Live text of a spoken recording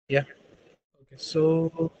Yeah. Okay.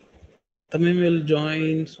 So Tamim will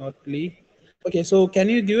join shortly. Okay, so can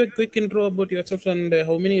you give a quick intro about yourself and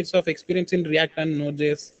how many years of experience in React and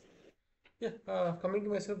Node.js? Yeah, coming to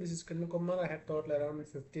myself, this is Kanu Kumar. I had total around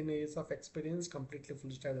 15 years of experience, completely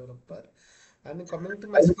full stack developer. And coming to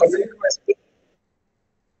my skill set,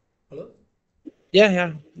 hello? Yeah,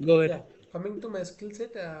 yeah. Go ahead. Yeah, coming to my skill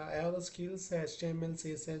set, I have the skills HTML,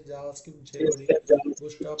 CSS, JavaScript, JOD,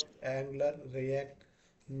 Bootstrap, Angular, React,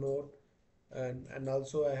 Node, and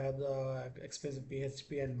also I have the experience in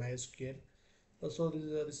PHP and MySQL. So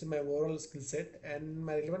this is my overall skill set, and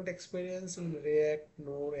my relevant experience in React,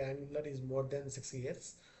 Node, Angular is more than 6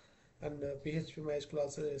 years, and PHP MySQL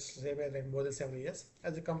also is same as like more than 7 years.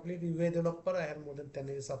 As a complete UI developer, I have more than 10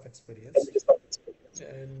 years of experience.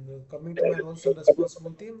 And coming to my roles and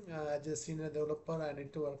responsibility, as a senior developer, I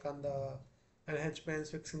need to work on the enhancements,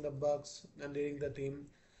 fixing the bugs, and leading the team.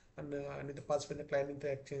 And I need to participate in the client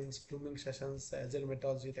interactions, grooming sessions, agile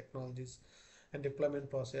methodology, technologies, and deployment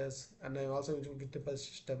process. And I'm also using GitHub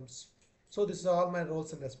systems. So this is all my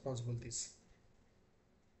roles and responsibilities.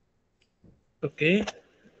 Okay.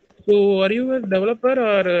 So are you a developer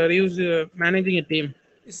or are you managing a team?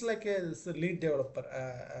 It's like it's a lead developer.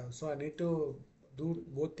 So I need to do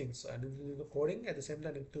both things. I need to do the coding at the same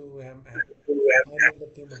time. I need to handle the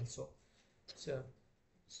team also. So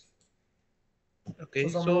So Okay.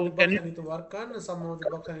 some of the So can bugs you I need to work on, some of the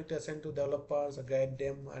bugs I need to assign to developers, guide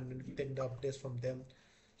them, and take the updates from them.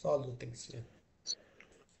 So all the things. Yeah.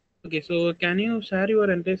 okay, so can you share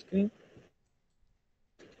your entire screen?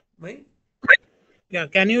 My Yeah,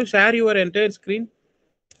 can you share your entire screen?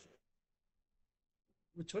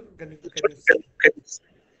 which one? Can you say?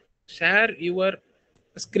 Share your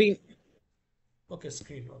screen. Okay,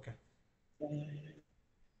 screen. Okay.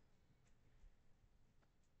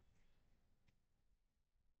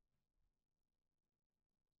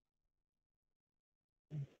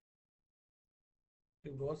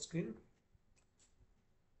 You got screen.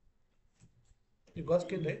 You got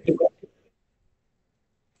screen, right?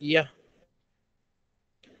 Yeah.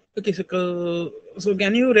 Okay, so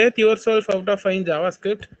can you rate yourself out of 5 in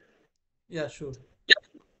JavaScript? Yeah, sure.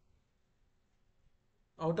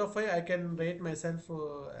 Out of five, I can rate myself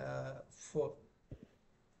 4.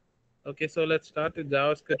 Okay, so let's start with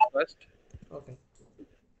JavaScript first. Okay.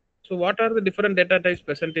 So what are the different data types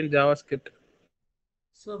present in JavaScript?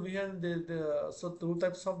 So we have the two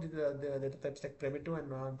types of the data types like primitive and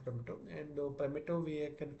non-primitive. And primitive we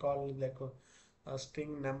can call like a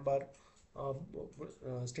string number,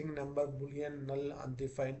 boolean, null,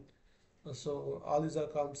 undefined. So all these are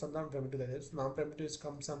comes under primitive data types. Non-primitive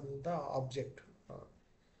comes under the object.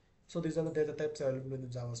 So these are the data types available in the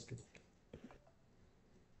JavaScript.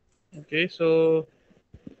 Okay, so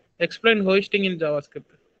explain hosting in JavaScript.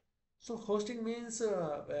 So hosting means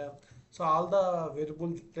so all the variable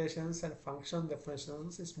declarations and function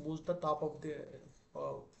definitions is moves the top of the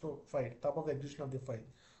file, top of the execution of the file.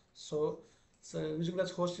 So using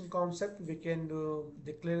this hosting concept, we can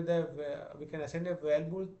declare we can assign a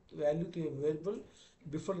value to a variable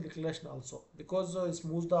before the declaration also, because it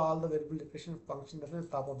moves the all the variable declaration function definition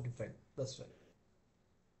top of the file. That's right.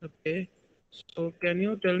 Okay, so can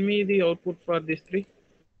you tell me the output for these three?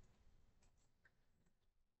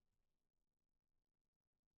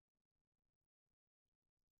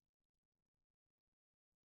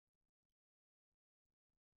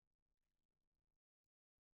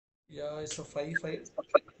 Yeah, it's a five and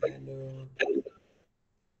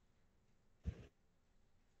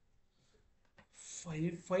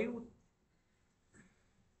five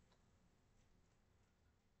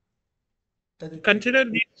that it, Consider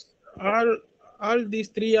these all these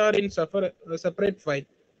three are in separate file.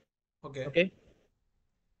 okay. Okay,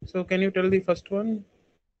 so can you tell the first one?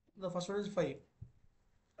 The first one is five.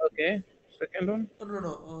 Okay, second one. No, no,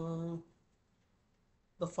 no.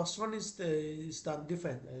 The first one is the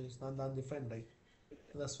undefined. It's not the undefined, right?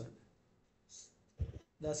 That's one.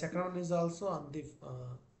 The second one is also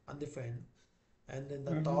undefined, and then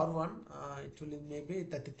the Mhm. third one it will maybe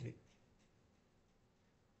 33.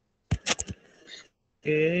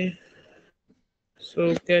 Okay,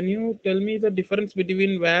 so can you tell me the difference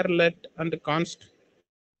between where, let, and const?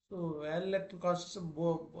 So well-let constants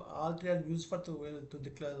all three are used to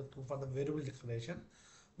declare for the variable declaration,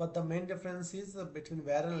 but the main difference is between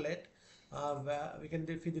var and let. Where we can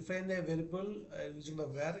if we define the variable using the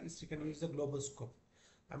var, is we can use the global scope.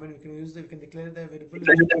 I mean, we can declare the variable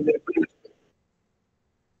using the.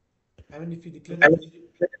 I mean, if you declare the variable,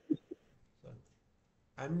 sorry.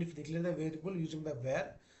 I mean, if you declare the variable using the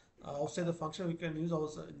var outside the function, we can use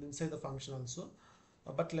also inside the function also.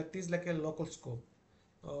 But let is like a local scope.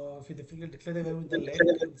 If you declare the variable with the let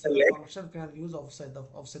inside the function, we can use outside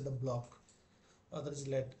the block. That is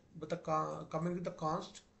let. But coming with the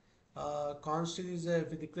const is if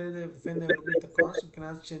we declare the define the variable with the const, we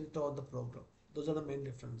cannot change it all the program. Those are the main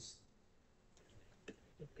difference.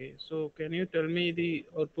 Okay, so can you tell me the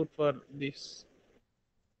output for this?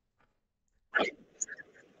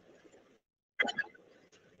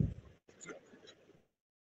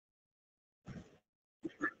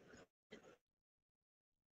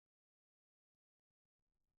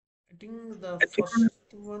 I think the first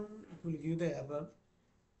one will give the error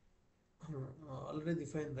already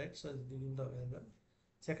defined, right? So it's giving the error.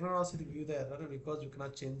 Second one also it will give the error because you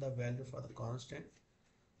cannot change the value for the constant.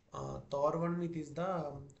 Third one it is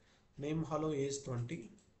the name hello age 20.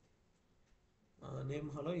 Name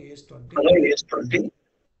hello age 20. Hello, yes, 20.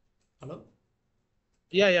 Hello.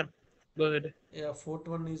 Yeah, yeah. Go ahead. Yeah. Fourth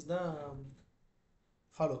one is the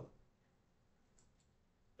hello.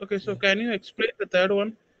 Okay, so Yeah. can you explain the third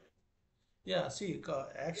one? Yeah. See,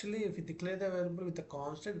 actually, if you declare the variable with a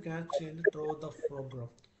constant, we cannot change it through the program.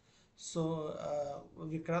 So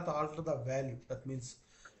we cannot alter the value. That means,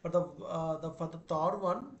 but the for the third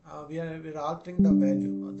one, we are altering the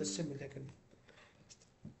value. Just a minute, I can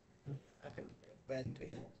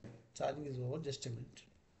battery charging is over. Just a minute.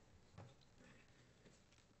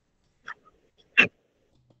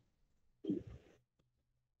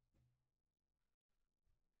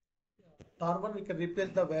 Third one we can replace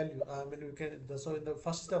the value. I mean we can so in the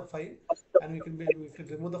first is the 5 and we can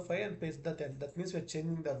remove the 5 and paste the 10. That means we're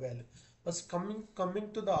changing the value. But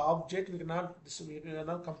coming to the object we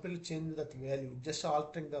cannot completely change that value. Just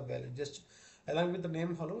altering the value. Just along with the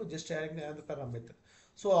name hello, just adding another parameter.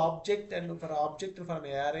 So object and for object for an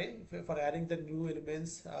array for adding the new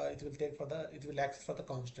elements it will access for the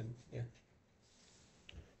constant. Yeah.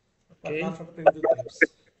 But Okay. not for the primitive types.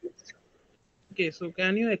 Okay, so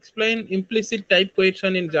can you explain implicit type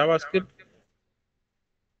coercion in JavaScript?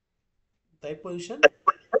 Type position,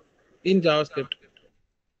 In JavaScript.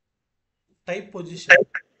 type position.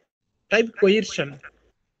 Type coercion.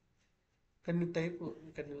 Can you type?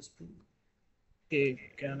 Can you speak? Okay,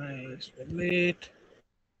 can I spell it?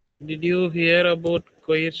 Did you hear about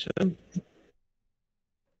coercion?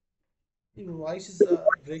 Your voice is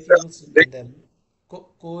breaking also then.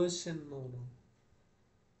 Coercion, no, no.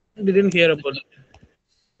 Didn't hear about it.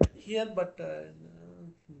 Here, but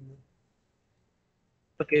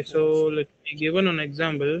Okay, so coercion. let me give an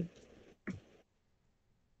example.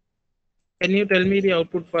 Can you tell me the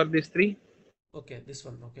output for these three? Okay, this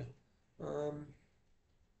one. Okay. Um,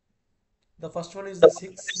 the first one is the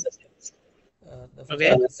six. The first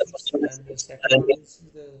Okay. one is six, and the second one is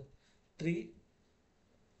the 3.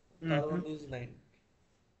 Third Mm-hmm. one is 9.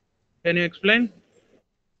 Can you explain?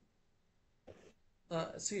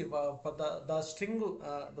 See, for the string,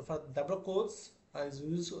 for double quotes is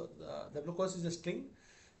used. Double quotes is a string,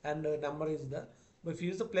 and number is the. But if you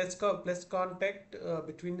use the plus contact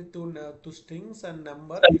between the two strings and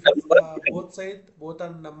number, if it's both side both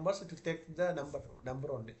are numbers, it will take the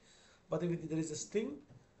number only. But if there is a string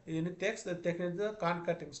in the text, the text is the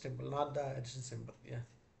concatenating symbol, not the addition symbol. Yeah,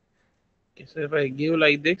 Okay, so if I give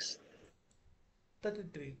like this,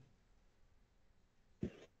 33.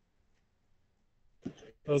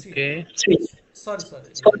 See, okay. sorry.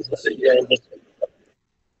 Yeah,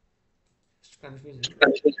 just confusing.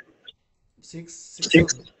 Six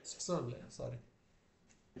only. Sorry,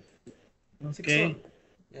 six Okay. only.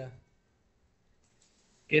 Yeah.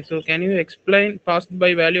 Okay, so can you explain passed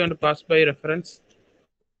by value and passed by reference?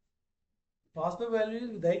 Possible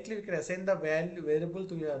value directly we can assign the value variable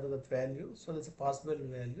to that value. So that's a possible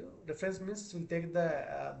value. Reference means we'll take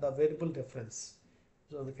the variable reference.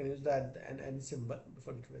 So we can use that and symbol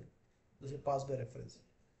before it will. This is possible reference.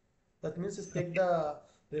 That means it's take the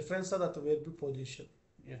reference of that variable position.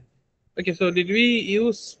 Yeah. Okay, so did we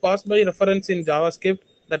use pass by reference in JavaScript,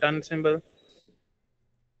 that symbol?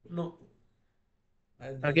 No, I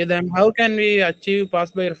Okay, don't then use how it. can we achieve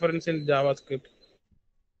pass by reference in JavaScript?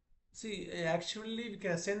 See, actually we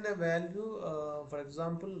can assign the value. For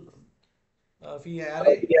example, if we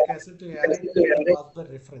array, we can assign to array to the possible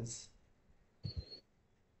reference.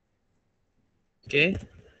 Okay,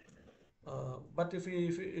 But if we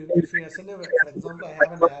assign for example, I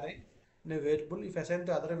have an array in a variable. If I assign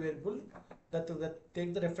to other variable, that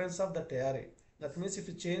take the reference of that array. That means if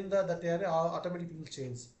you change that array, automatically will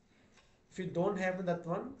change. If you don't have that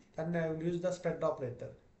one, then I will use the spread operator.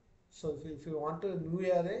 So if you want a new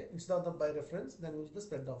array instead of the by reference, then use the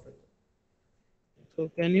spread operator. so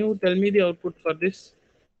can you tell me the output for this?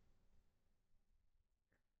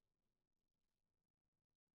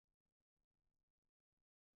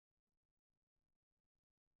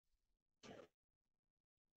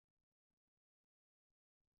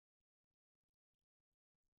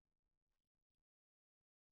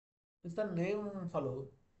 Is the name hello?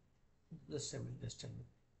 Just a minute, just a minute.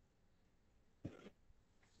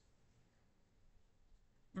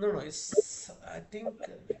 No, no, it's I think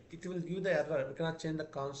it will give the error. We cannot change the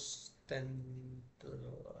constant.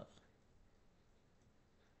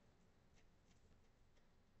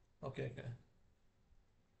 Okay, okay.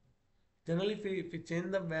 Generally, if we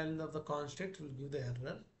change the value of the constant, it will give the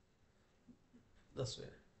error. That's way.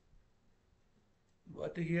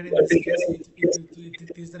 But here in this case,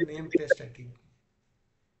 it is the name test, I think.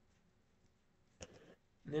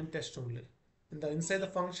 Name test only. In the inside the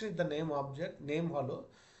function is the name object, name hello,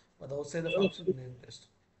 but outside the function name test.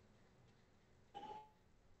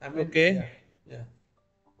 I mean, Okay. yeah, yeah.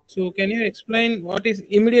 So can you explain what is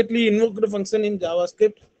immediately invoked function in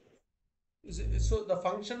JavaScript? So the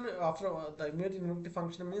function after the immediate invoked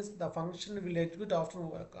function means the function will execute after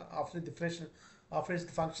the definition after its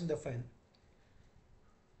function defined.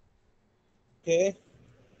 Okay.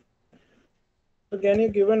 So can you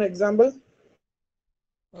give an example?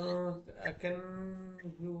 I can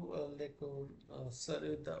give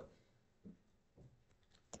sorry, the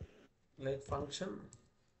like function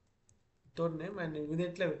without name and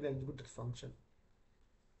immediately I will execute that function.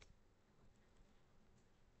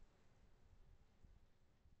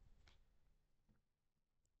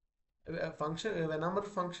 A function, a number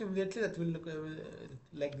function immediately that will look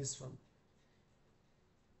like this one.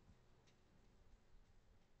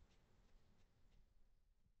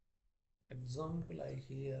 Example I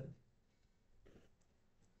here.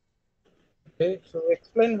 Okay. So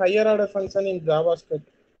explain higher order function in JavaScript.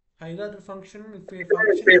 Higher order function,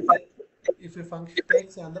 if a function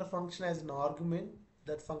takes another function as an argument,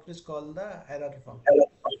 that function is called the higher order function.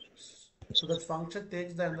 So that function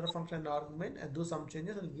takes the another function as an argument and do some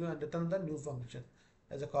changes and give and return the new function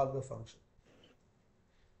as a callback function.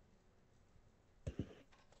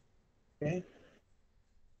 Okay.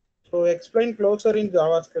 So explain closure in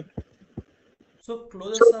JavaScript. So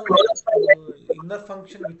closures are like inner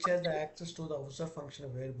function which has the access to the outer function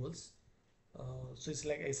variables. So it's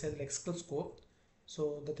like I said, like SQL scope.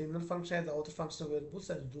 So the inner function has the outer function variables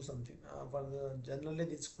and do something. Generally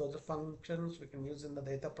these closure functions we can use in the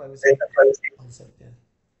data privacy concept. Yeah.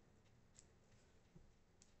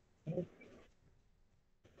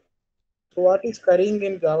 So what is currying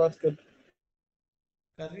in JavaScript?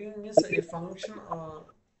 Currying is a function.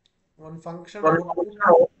 One function output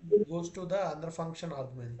goes to the other function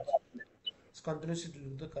argument. It's continuously to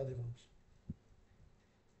do the curry function.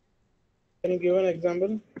 Can you give an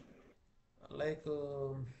example? Like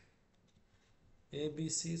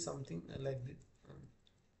ABC something like this.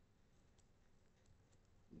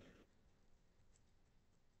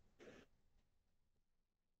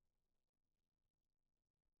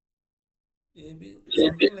 AB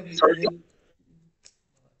something like A,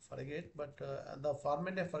 forget, but the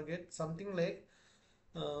format I forget. Something like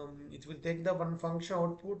it will take the one function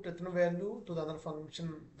output return value to the other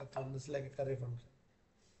function. That one is like a curry function.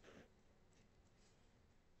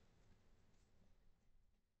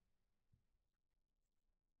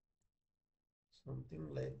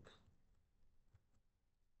 Something like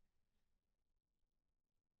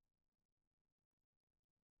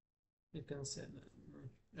you can say.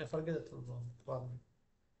 I forget that one format.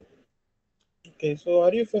 Okay. So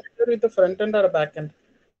are you familiar with the front end or back end?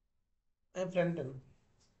 I'm front end.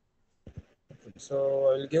 So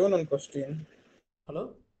I'll give one question.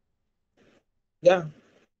 Hello. Yeah.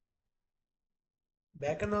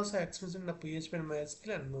 Backend also experience in the PHP and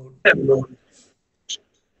MySQL and Node.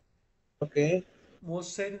 Okay.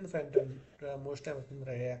 Most side in the front end, most time in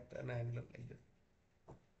React and Angular like that.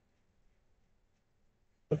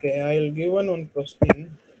 Okay. I'll give one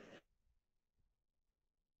question.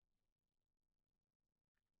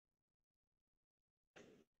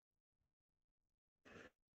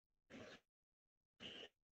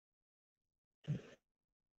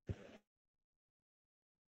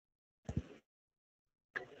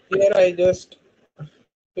 Here I just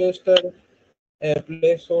pasted a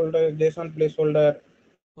placeholder, JSON placeholder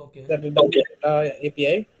Okay. that is the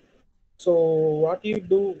API. So what you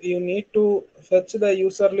do, you need to fetch the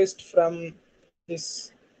user list from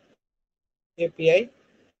this API,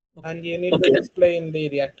 Okay. and you need to display in the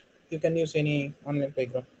React. You can use any online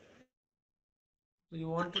playground. So you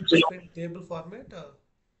want to display in table format or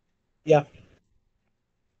Yeah.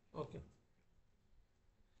 okay.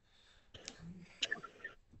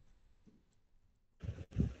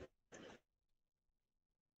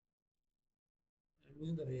 I'm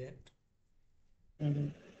using the React.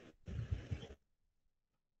 Mhm.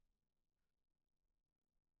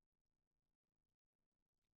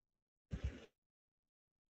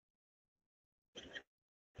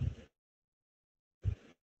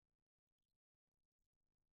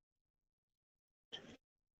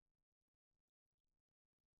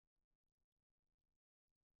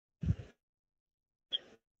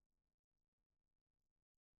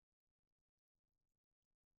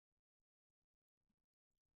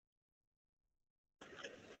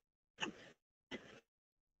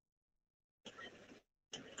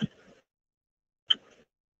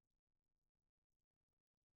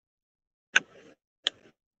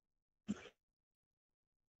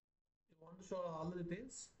 show all the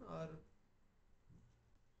details or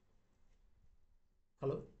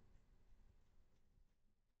hello?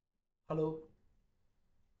 Hello?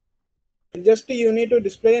 Just you need to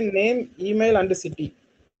display name, email, and city.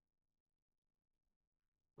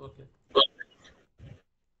 Okay.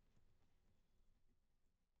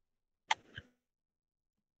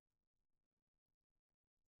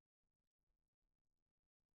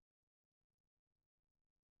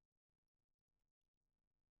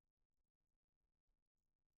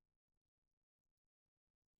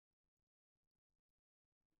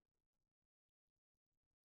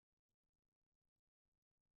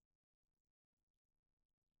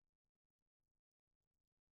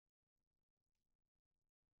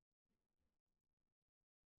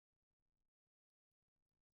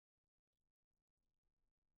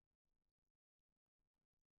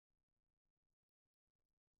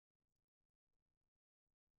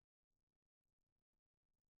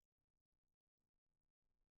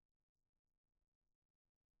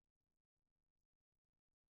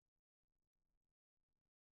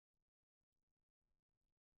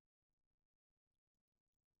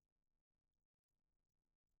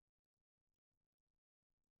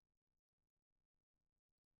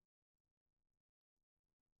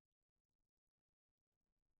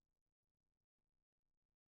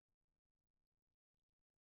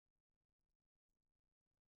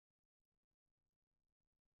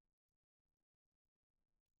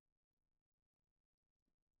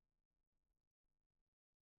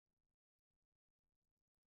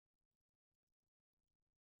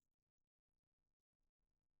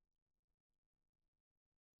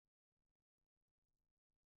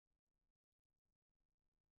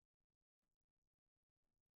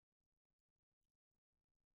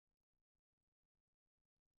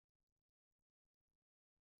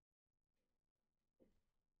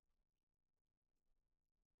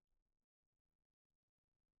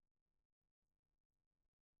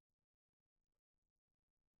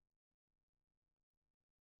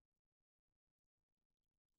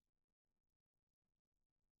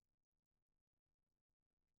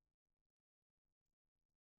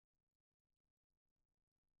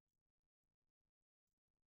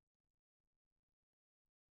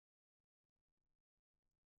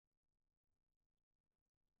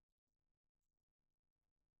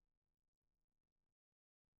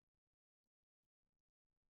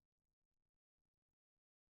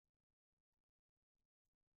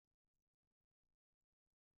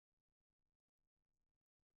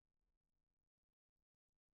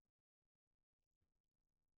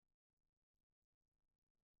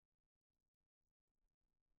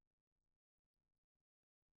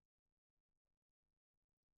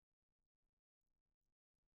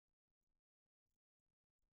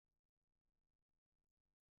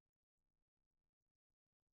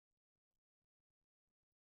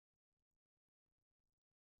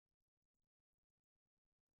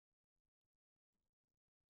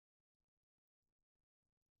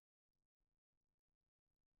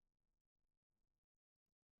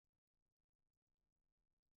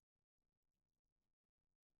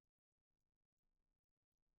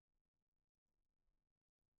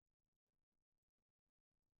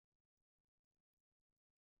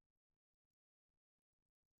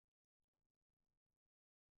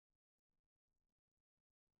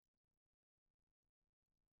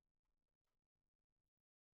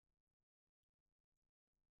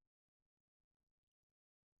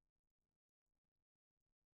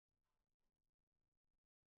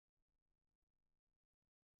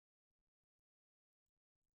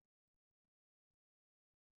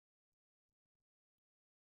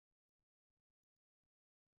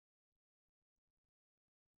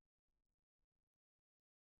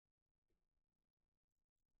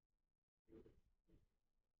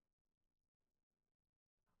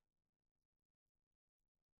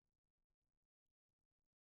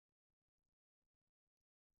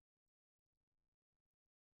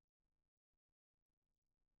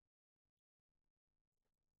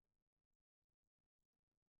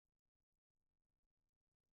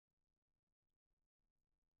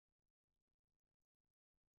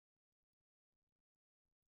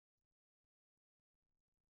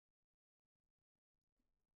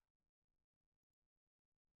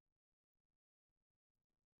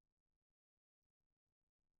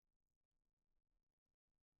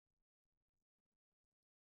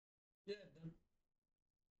 Yeah, done.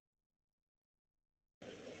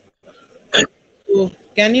 So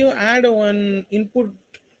can you add one input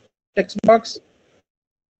text box?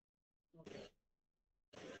 Okay.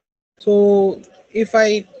 So if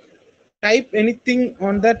I type anything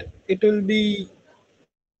on that, it will be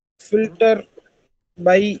Mhm. filter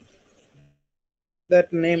by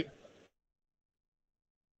that name.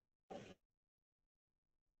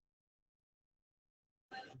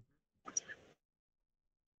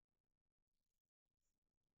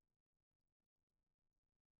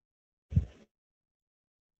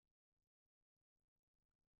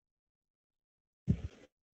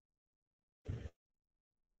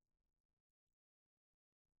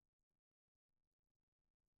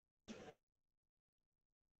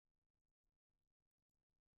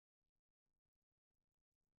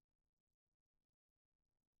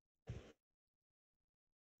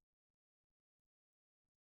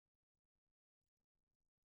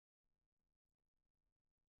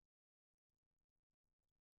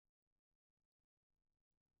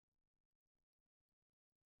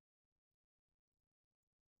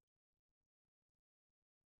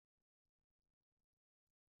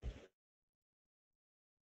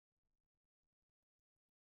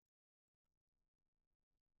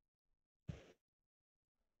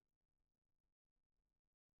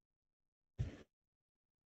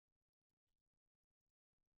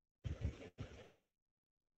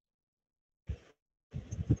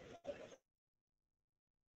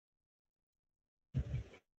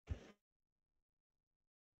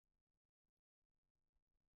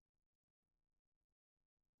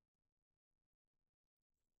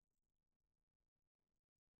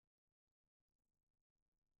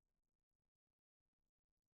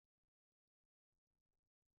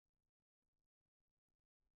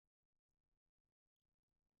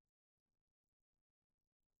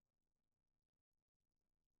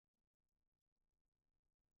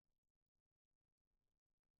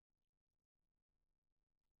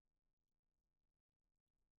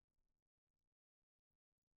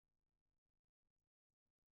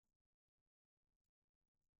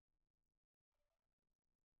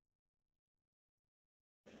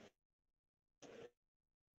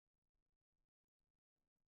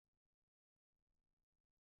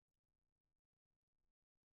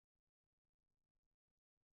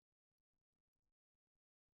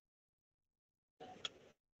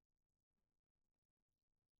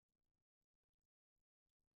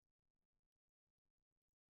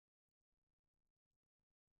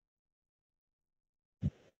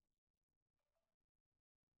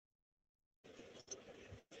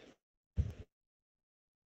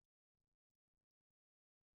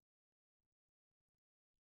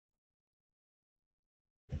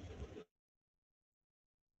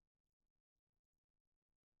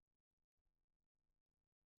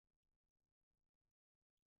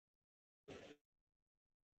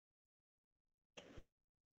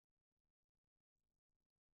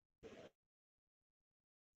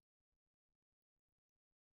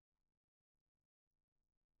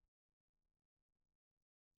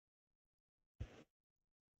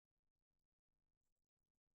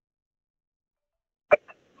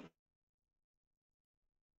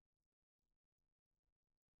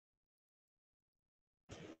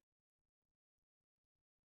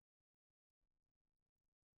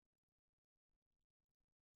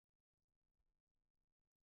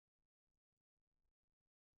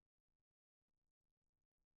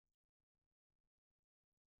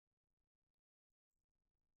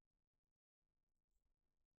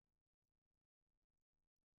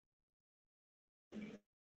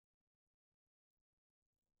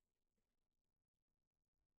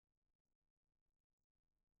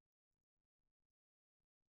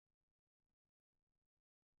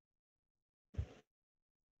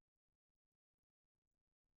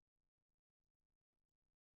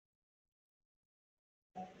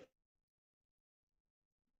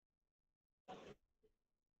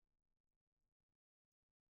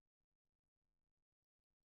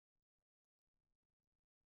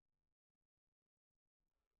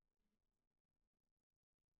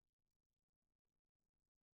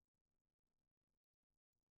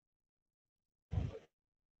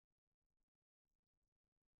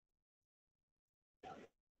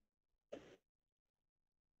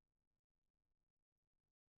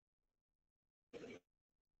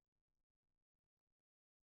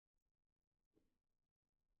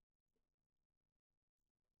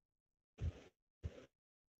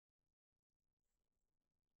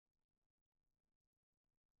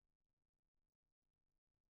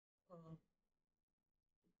 Uh,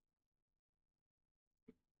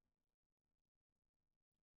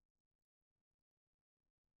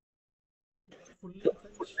 Full name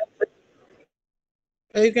French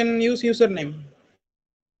You can use username.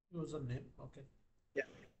 username. Okay. Yeah.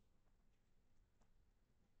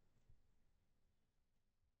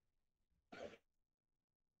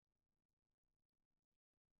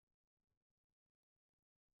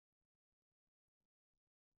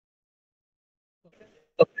 Okay.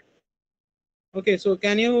 Okay, so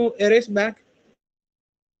can you erase back?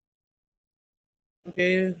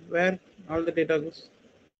 Okay, where all the data goes?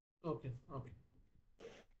 Okay, okay.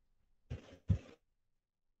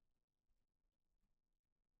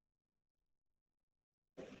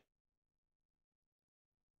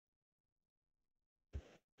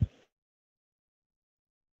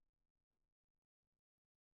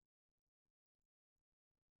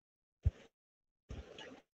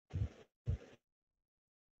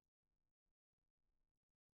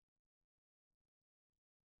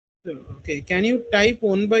 So, okay, can you type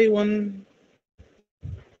one by one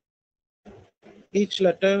each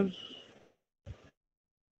letter?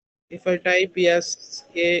 If I type yes,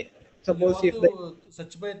 A, You suppose want if the to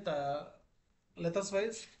search by the letters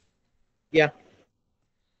wise? yeah,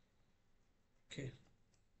 Okay.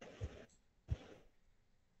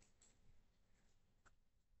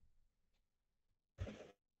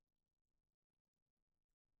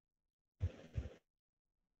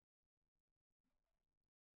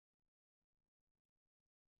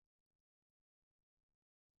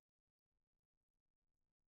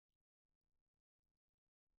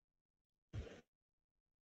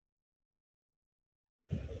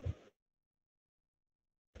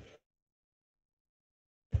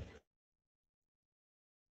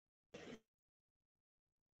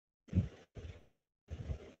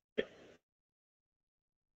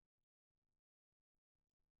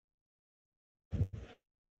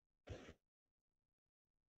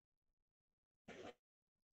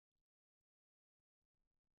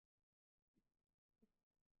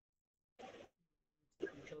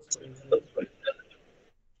 Letters wise, right?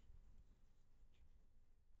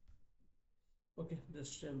 Okay,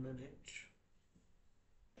 just a minute.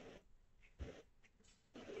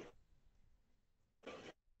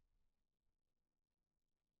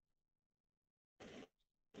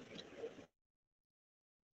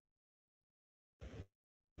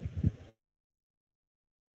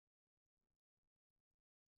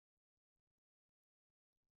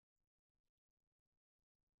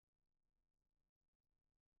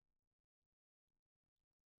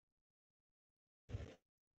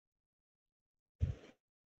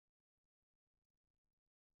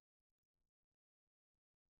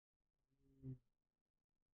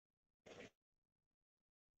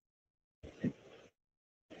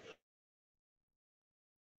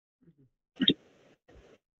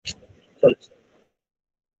 Okay.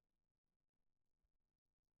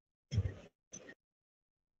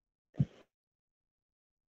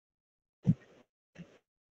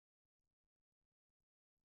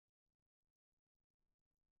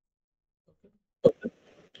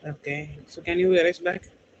 okay. So can you erase back?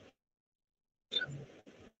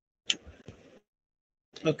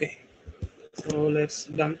 Okay. So let's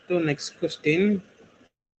jump to next question.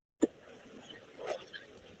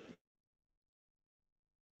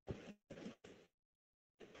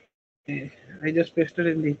 Okay, I just pasted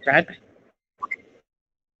in the chat.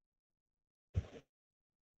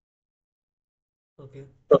 Okay.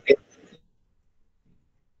 Okay.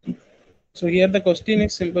 So here the question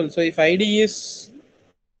is simple. So if ID is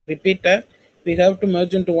repeater, we have to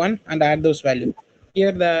merge into one and add those values.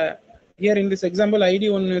 Here in this example, ID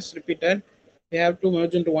one is repeater. We have to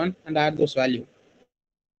merge into one and add those value.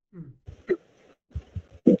 Mm. Mm.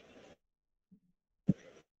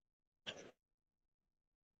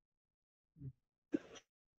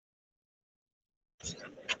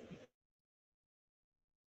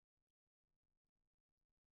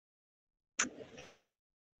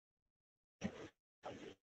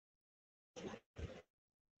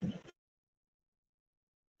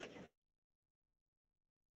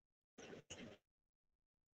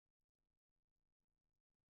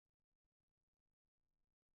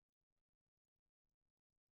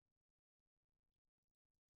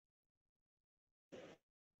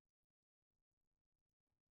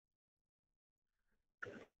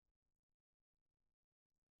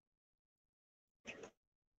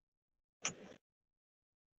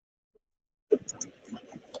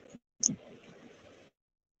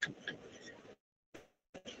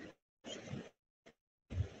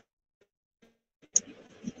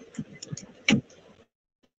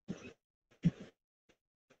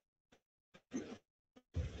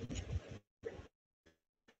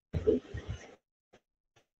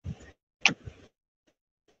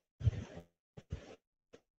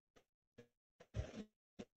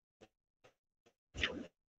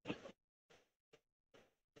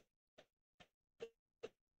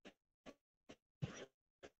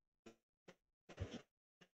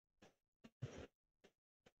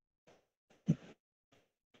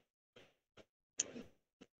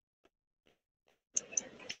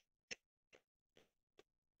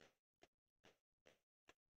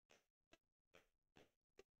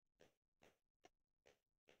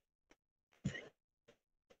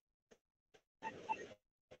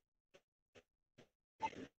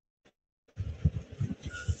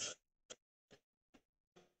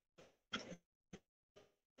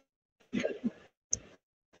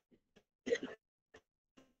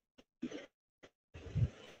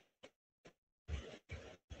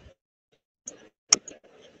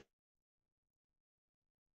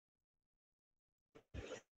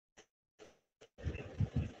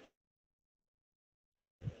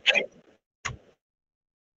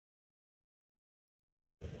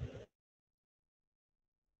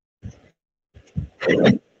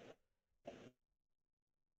 Mhm.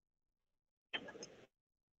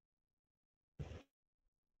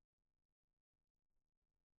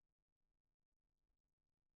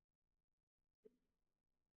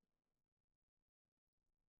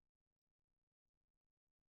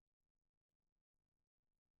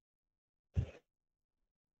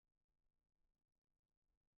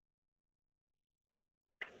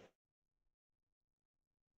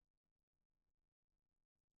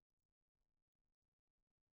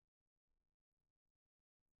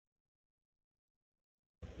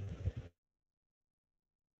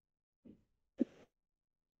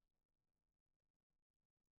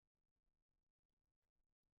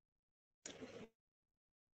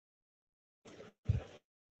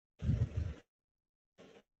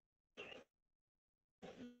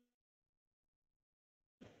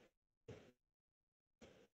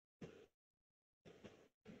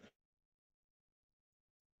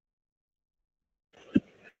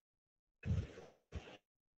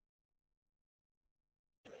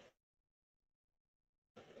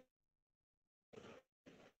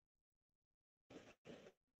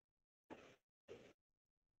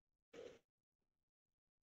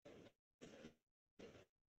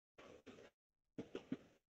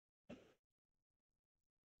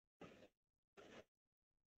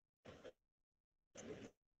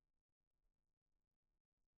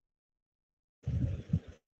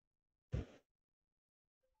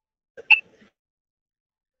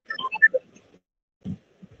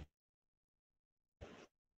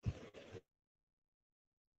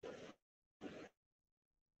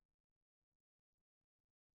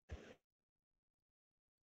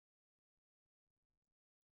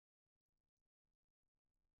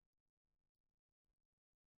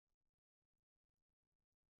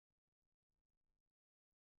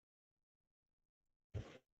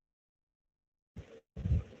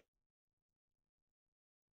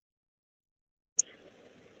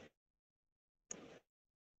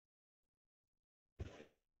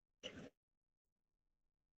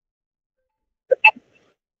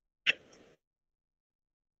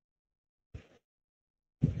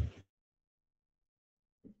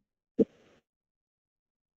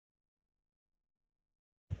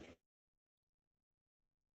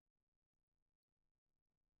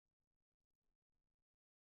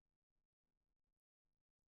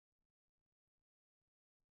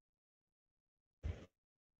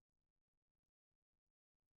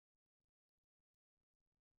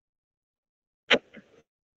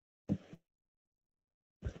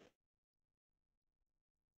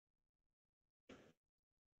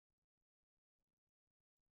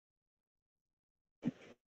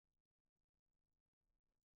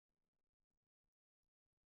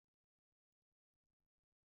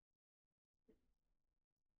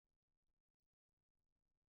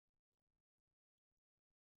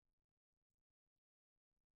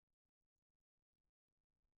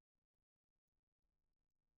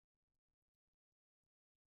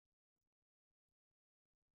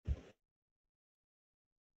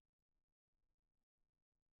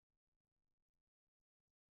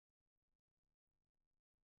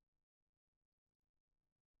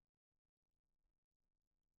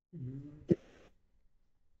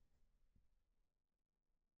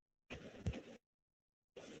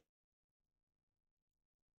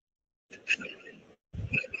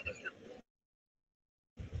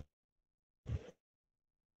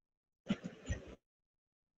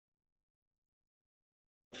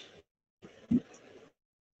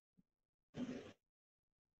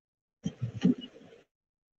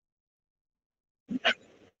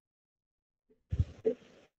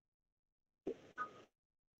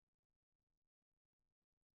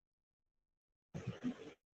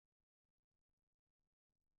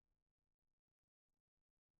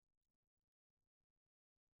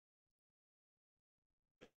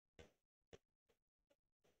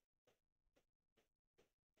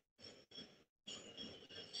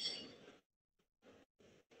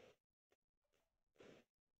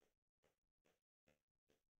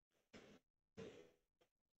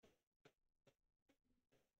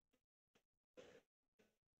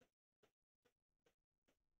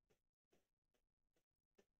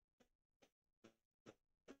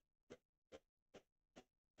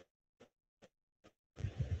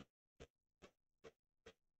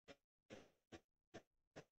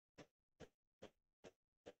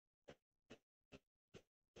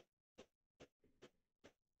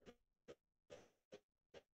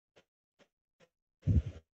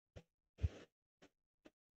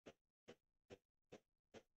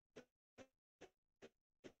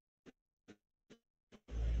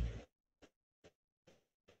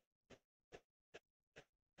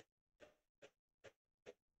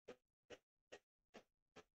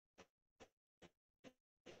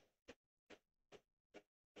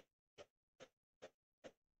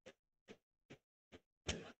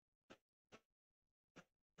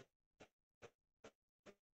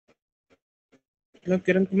 Hello,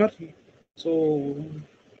 Kiran Kumar. So,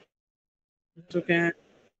 so can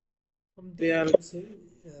Something we are is missing.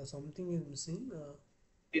 Something is missing.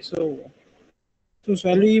 so so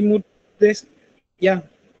shall Hello. we move this? Yeah,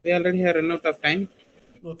 we already have run out of time.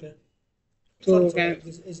 Okay. Sorry, So sorry. can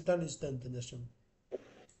This is done. It's done. Then just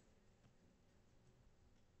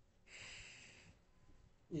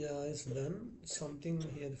yeah, it's done. Something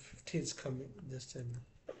here. 50 is coming. Just a minute.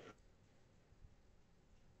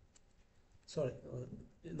 Sorry.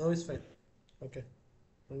 Now it's fine. Okay.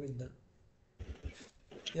 Now it's done.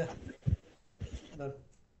 Yeah. Done.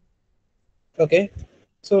 okay.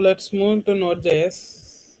 So let's move to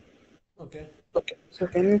Node.js. Okay. Okay. So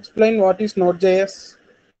can you explain what is Node.js?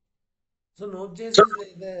 So Node.js is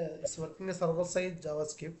it's working a server-side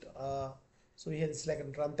JavaScript. So here it's like a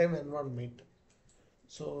runtime environment.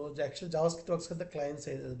 So the actual JavaScript works at the client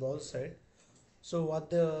side, the browser side. So what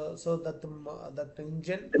the so that the that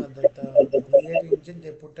engine that React engine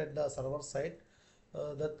they put at the server side.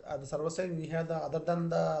 That at the server side we have the other than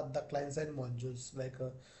the client side modules like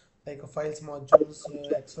files modules,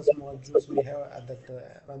 Express modules we have at that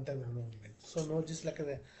runtime environment. So Node is like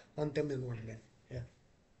a runtime environment. Yeah.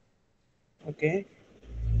 Okay.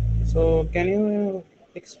 So can you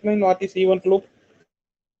explain what is event loop?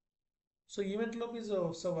 So event loop is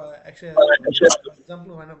actually for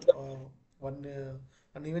example one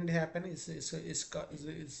an event happen is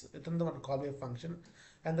within the one callback function,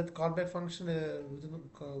 and that callback function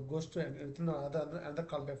goes to within another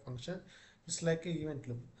callback function. It's like a event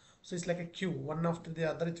loop. So it's like a queue. One after the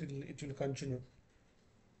other, it will continue.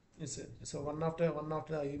 So one after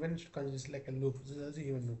the event should continue. It's like a loop. So that's the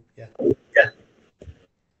event loop. Yeah.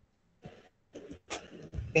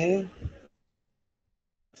 Okay.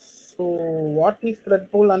 So what is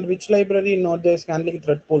thread pool and which library in Node.js handling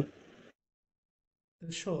thread pool?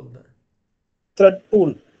 Threshold. Thread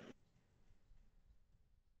pool.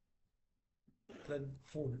 Thread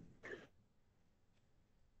pool.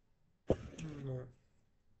 No.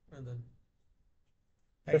 And then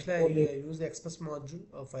Thread actually, pool is I use the Express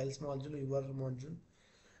module, files module, URL module,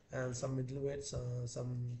 and some middleweights,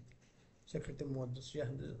 some security modules. Yeah,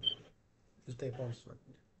 this type of one.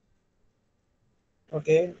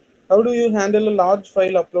 okay. How do you handle a large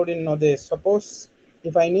file upload in Node.js? Suppose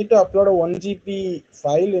if I need to upload a 1 GB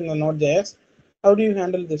file in a Node.js, how do you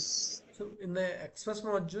handle this? So in the Express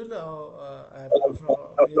module,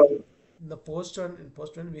 in the post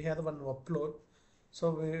one we have one upload.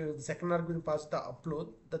 So the second argument pass the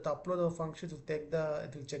upload. That upload function will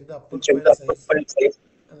it will check the upload Check file the upload size file size.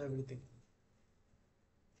 and everything.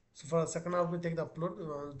 So for the second half, we take the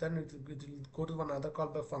upload, then it will go to one other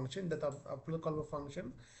callback function. That upload callback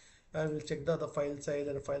function, and we'll check the file size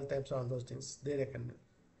and file types, all those things. They reckon.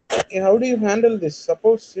 Okay, how do you handle this?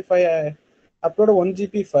 Suppose if I upload a 1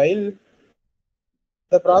 GB file,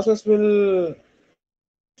 the process will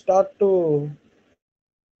start to.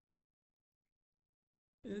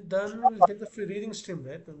 Then we'll take the reading stream,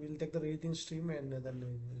 right? We'll take the reading stream and then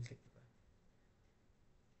we'll take.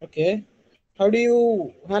 Okay, how do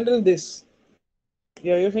you handle this?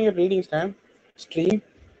 You are using a reading stream.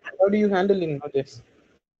 How do you handle in Node.js?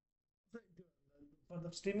 For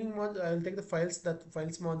the streaming module, I'll take the files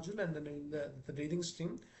module and then in the reading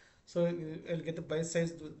stream. So I'll get the bite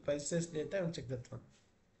size data and check that one.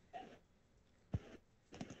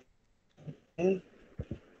 Okay.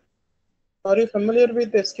 Are you familiar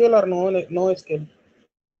with SQL or no SQL?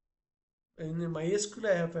 In MySQL,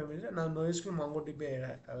 I have familiar. Now NoSQL, MongoDB,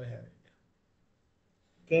 I have it.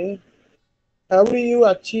 Okay. How do you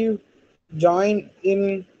achieve join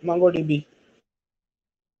in MongoDB?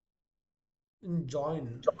 In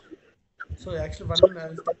join. So actually, one I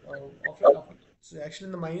will take so actually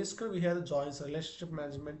in the MySQL we have the joins relationship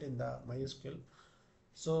management in the MySQL.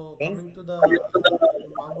 So Okay. coming to the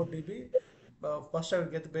MongoDB, first I will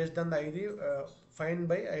get based on the ID, find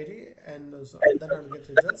by ID, and then I will get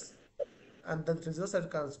results, and then results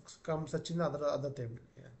will come search in the other table.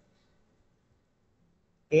 Yeah.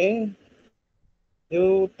 Okay.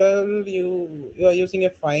 You are using a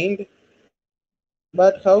find,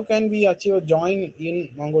 but how can we achieve a join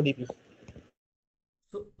in MongoDB?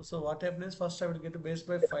 So what happens first I will get based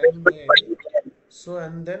by find my ID. So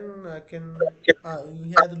and then I can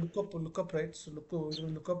we have the lookup right. So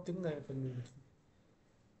lookup thing I can do it.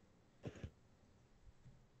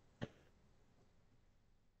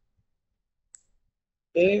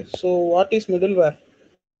 Okay. So what is middleware?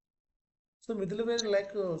 So middleware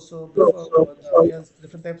so So, before so, we so, have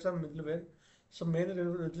different types of middleware. So mainly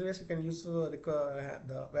middlewares you can use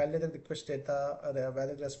the validated request data or the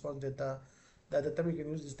validated response data. The other time you can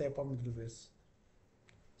use this type of middlewares.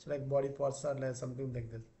 So like body parts or like something like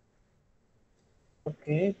that.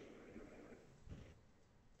 Okay.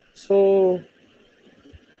 So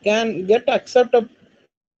can get accept a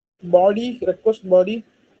body request body.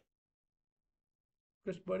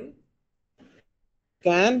 Request body.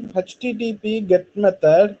 Can HTTP get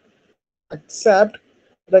method accept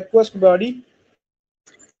request body?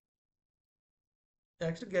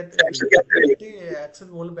 Actually, get the access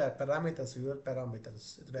only by parameters, your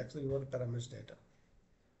parameters. It's actually your parameters data.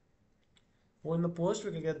 When the post,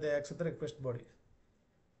 we can get the accept the request body.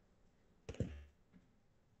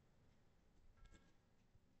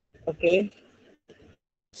 Okay.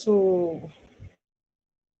 So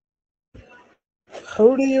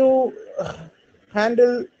how do you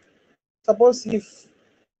handle, suppose if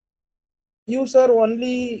user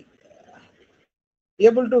only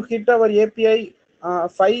able to hit our API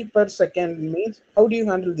 5 per second, means how do you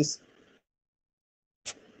handle this?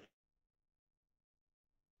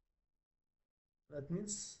 That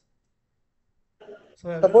means, so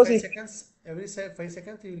every Suppose five if seconds, 5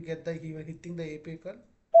 seconds, you will get the he will hitting the API call.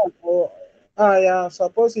 oh, yeah,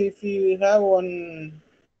 suppose if you have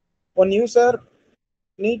one user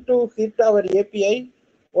need to hit our API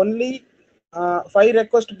only 5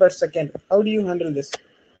 requests per second, how do you handle this?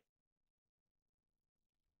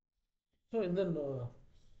 So in the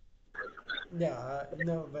yeah,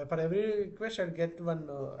 no, for every request I'll get one.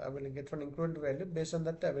 I will get one increment value. Based on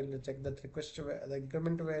that, I will check that request the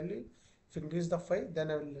increment value. If increase the 5,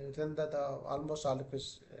 then I will return that almost all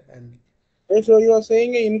requests and Okay, so you are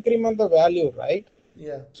saying increment the value, right?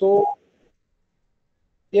 yeah. So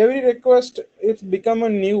every request it's become a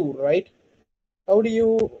new, right? How do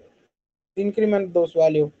you increment those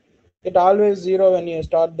value? It always zero when you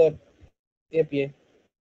start the API.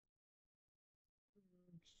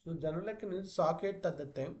 So generally I can use socket at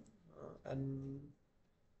that time, and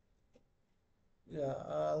yeah.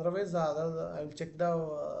 Otherwise, I will check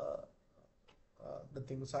the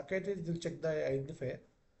thing. Socket is will check the identifier.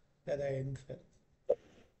 Yeah, the identifier.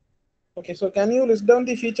 Okay, so can you list down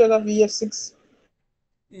the features of ES6?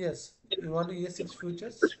 Yes, you want to ES6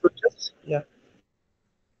 features. Yeah.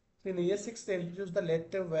 So in ES6 they introduce the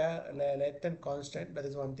let and constant. That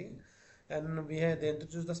is one thing, and they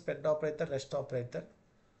introduce the sped operator, rest operator,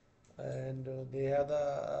 and they have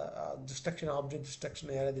the destruction object destruction,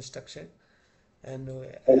 array destruction, and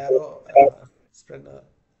arrow spread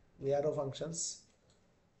the arrow functions,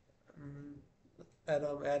 um,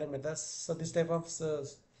 arrow methods. So this type of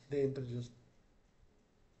they introduce.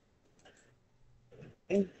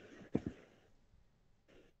 Okay.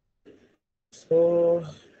 So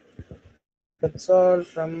that's all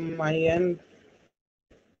from my end.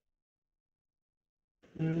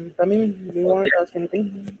 Tamim, do you want to ask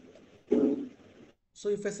anything? So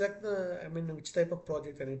if I select I mean, which type of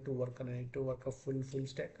project I need to work on? I need to work a full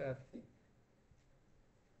stack or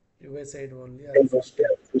UI side only or full stack.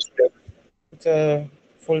 It's a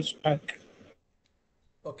full stack.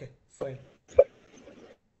 Okay, fine.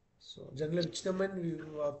 So generally, which domain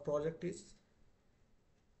your project is?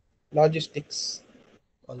 Logistics.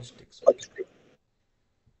 Logistics. Okay.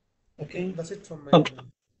 Okay, Okay. that's it from my Um, end.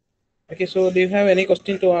 Okay, so do you have any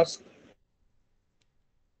question to ask?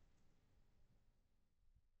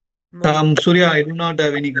 No, Surya, I do not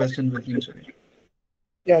have any questions with me, Surya.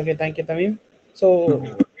 Yeah, okay, thank you, Tamim. So,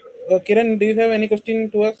 No. Kiran, do you have any question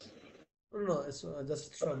to us? no, it's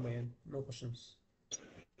just from my end. No questions.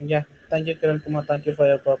 Yeah, thank you, Kiran Kumar. Thank you for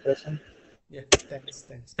your cooperation. Yeah, thanks.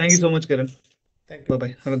 Thank you so much, Karan. Thank you. Bye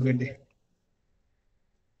bye. Have a great day. Bye.